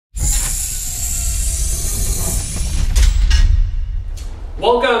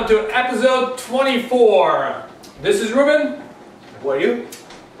Welcome to episode 24. This is Ruben. Who are you?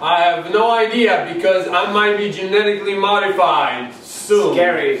 I have no idea because I might be genetically modified soon.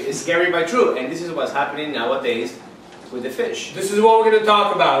 Scary. It's scary but true. And this is what's happening nowadays with the fish. This is what we're going to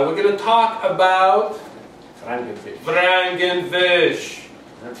talk about. We're going to talk about Frankenfish. Frankenfish.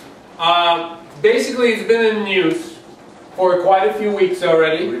 Basically, it's been in news for quite a few weeks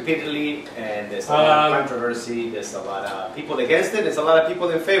already. Repeatedly, and there's a lot of controversy, there's a lot of people against it, there's a lot of people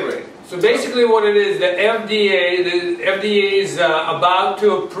in favor of it. So basically what it is, the FDA is about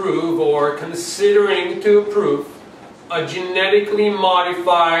to approve or considering to approve a genetically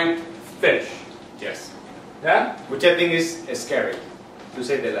modified fish. Yes. Yeah? Which I think is scary, to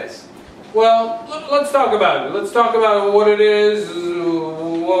say the least. Well, let's talk about it. Let's talk about what it is,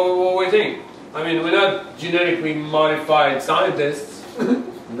 what we think. I mean, we're not genetically modified scientists.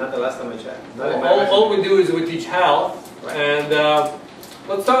 Not the last time I checked. All we do is we teach health, right. And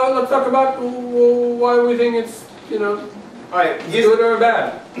let's talk about why we think it's, you know, all right, good or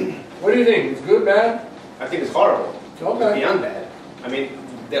bad. What do you think? It's good, bad? I think it's horrible. Okay. It's beyond bad. I mean,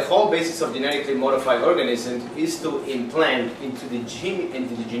 the whole basis of genetically modified organisms is to implant into the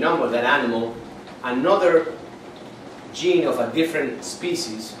genome of that animal another gene of a different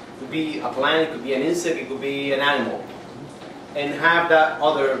species. It could be a plant, it could be an insect, it could be an animal, and have that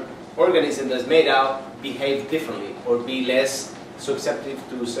other organism that's made out behave differently or be less susceptible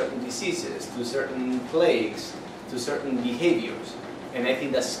to certain diseases, to certain plagues, to certain behaviors. And I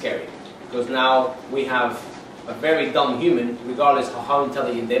think that's scary because now we have a very dumb human, regardless of how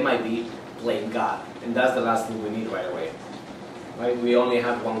intelligent they might be, playing God. And that's the last thing we need right away. Right? We only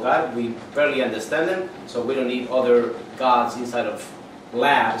have one God, we barely understand him, so we don't need other gods inside of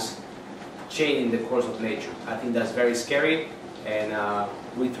labs changing the course of nature. I think that's very scary, and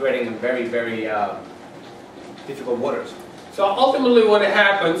we're treading in very, very difficult waters. So ultimately what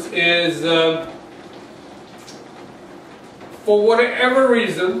happens is, for whatever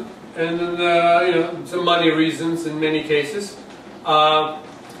reason, and you know, some money reasons in many cases,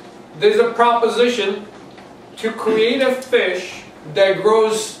 there's a proposition to create a fish that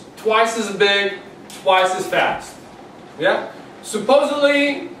grows twice as big, twice as fast. Yeah?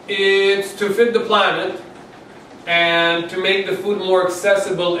 Supposedly it's to fit the planet and to make the food more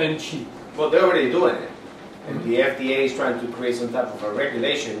accessible and cheap. Well, they're already doing it. And the FDA is trying to create some type of a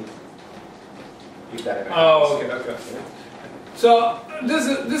regulation. If that ever happens. Oh, okay. Yeah. So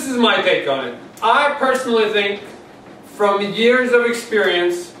this is my take on it. I personally think, from years of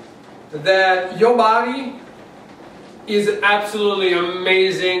experience, that your body is an absolutely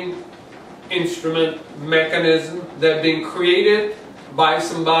amazing instrument, mechanism that been created by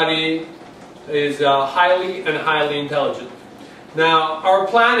somebody is highly intelligent. Now, our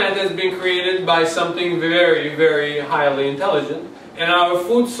planet has been created by something very, very highly intelligent, and our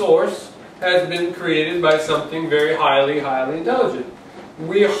food source has been created by something very highly intelligent.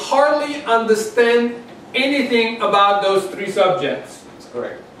 We hardly understand anything about those three subjects. That's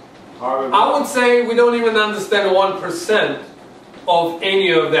correct. I would say we don't even understand 1% of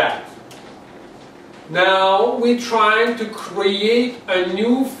any of that. Now we're trying to create a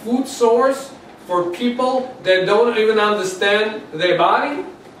new food source for people that don't even understand their body.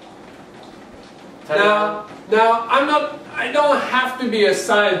 Now I don't have to be a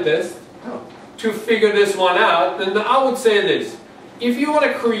scientist to figure this one out, and I would say this: if you want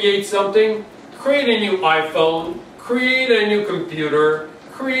to create something, create a new iPhone, create a new computer,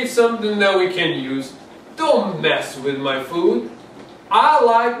 create something that we can use. Don't mess with my food. I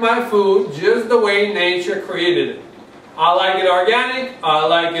like my food just the way nature created it. I like it organic, I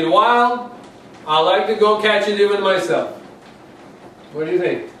like it wild, I like to go catch it even myself. What do you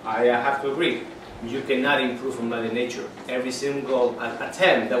think? I have to agree. You cannot improve from Mother Nature. Every single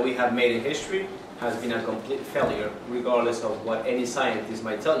attempt that we have made in history has been a complete failure, regardless of what any scientist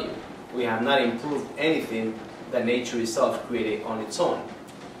might tell you. We have not improved anything that nature itself created on its own.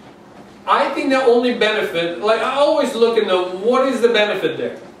 I think the only benefit, like I always look into what is the benefit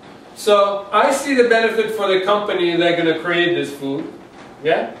there. So I see the benefit for the company that's going to create this food.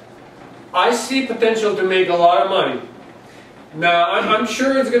 Yeah? I see potential to make a lot of money. Now, I'm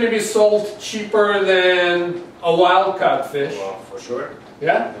sure it's going to be sold cheaper than a wild caught fish. Well, for sure.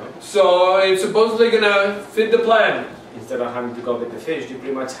 Yeah? So it's supposedly going to fit the planet. Instead of having to go get the fish, you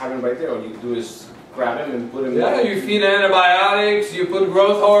pretty much have them right there. All you do is grab them and put them in. Yeah, you feed antibiotics, you put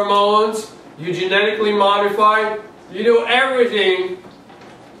growth hormones, you genetically modify, you do everything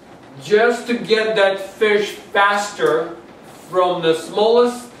just to get that fish faster from the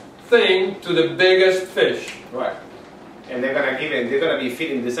smallest thing to the biggest fish. Right. And they're gonna be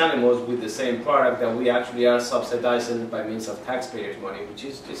feeding these animals with the same product that we actually are subsidizing by means of taxpayers' money, which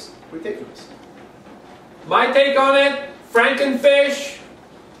is just ridiculous. My take on it, Frankenfish.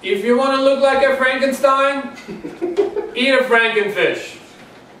 If you want to look like a Frankenstein, eat a Frankenfish.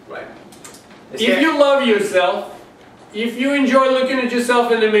 Right. If you love yourself, if you enjoy looking at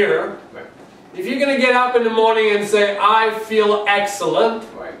yourself in the mirror, right. If you're going to get up in the morning and say, I feel excellent,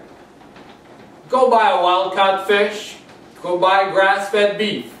 right. Go buy a wild-caught fish, go buy grass-fed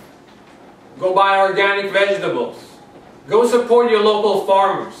beef, go buy organic vegetables, go support your local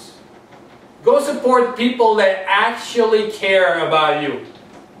farmers, go support people that actually care about you.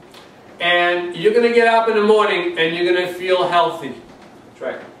 And you're going to get up in the morning and you're going to feel healthy. That's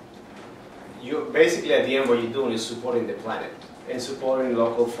right. You basically at the end what you're doing is supporting the planet and supporting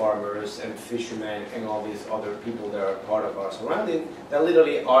local farmers and fishermen and all these other people that are part of our surrounding that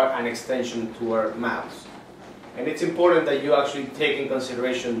literally are an extension to our mouths. And it's important that you actually take in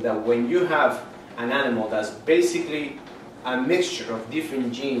consideration that when you have an animal that's basically a mixture of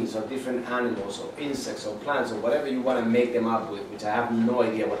different genes of different animals or insects or plants or whatever you want to make them up with, which I have no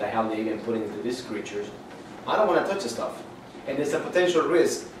idea what the hell they're even putting into these creatures, I don't want to touch the stuff. And there's a potential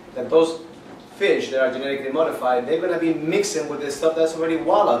risk that those fish that are genetically modified, they're going to be mixing with the stuff that's already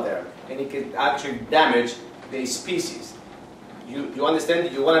wild out there, and it can actually damage the species. You understand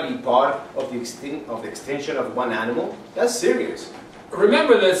that you want to be part of the extinction of one animal? That's serious.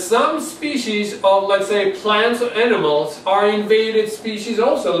 Remember that some species of, let's say, plants or animals are invaded species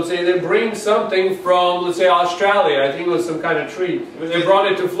also. Let's say they bring something from, let's say, Australia. I think it was some kind of tree. They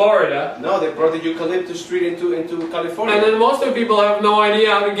brought it to Florida. No, they brought the eucalyptus tree into California. And then most of the people have no idea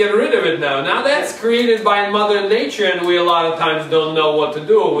how to get rid of it now. Now that's created by Mother Nature, and we a lot of times don't know what to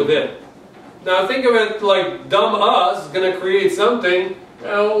do with it. Now think of it like dumb us going to create something.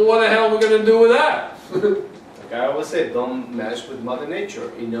 What the hell are we going to do with that? I always say, don't mess with Mother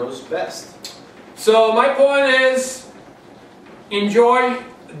Nature. He knows best. So my point is, enjoy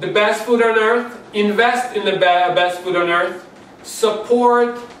the best food on earth, invest in the best food on earth,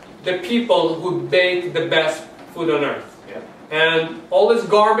 support the people who bake the best food on earth. Yeah. And all this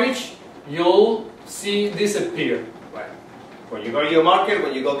garbage, you'll see disappear. Right. When you go to your market,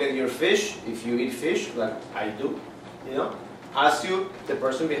 when you go get your fish, if you eat fish, like I do, ask you the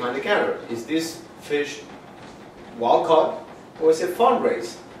person behind the counter, is this fish wild caught, or is it farm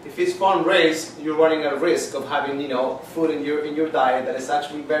raised? If it's farm raised, you're running a risk of having, food in your diet that is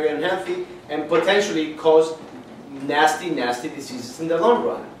actually very unhealthy and potentially cause nasty diseases in the long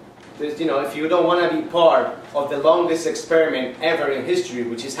run. There's, if you don't want to be part of the longest experiment ever in history,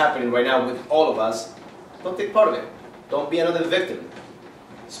 which is happening right now with all of us, don't take part of it. Don't be another victim.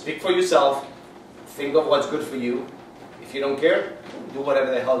 Speak for yourself. Think of what's good for you. If you don't care, do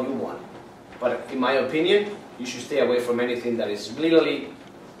whatever the hell you want. But in my opinion, you should stay away from anything that is literally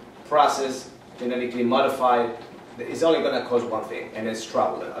processed, genetically modified. It's only going to cause one thing, and it's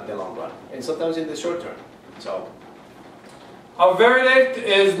trouble at the long run, and sometimes in the short term. So, our verdict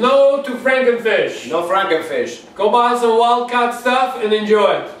is no to Frankenfish. No Frankenfish. Go buy some wild-caught stuff and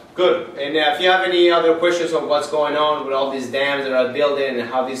enjoy it. Good. And if you have any other questions on what's going on with all these dams that are building and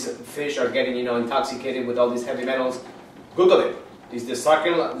how these fish are getting, intoxicated with all these heavy metals, Google it. It's the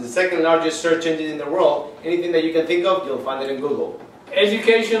second largest search engine in the world. Anything that you can think of, you'll find it in Google.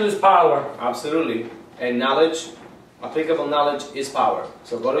 Education is power. Absolutely. And knowledge, applicable knowledge is power.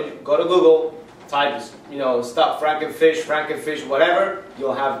 So go to Google, type, stop Frankenfish, whatever.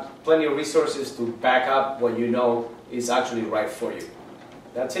 You'll have plenty of resources to back up what you know is actually right for you.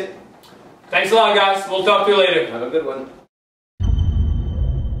 That's it. Thanks a lot, guys. We'll talk to you later. Have a good one.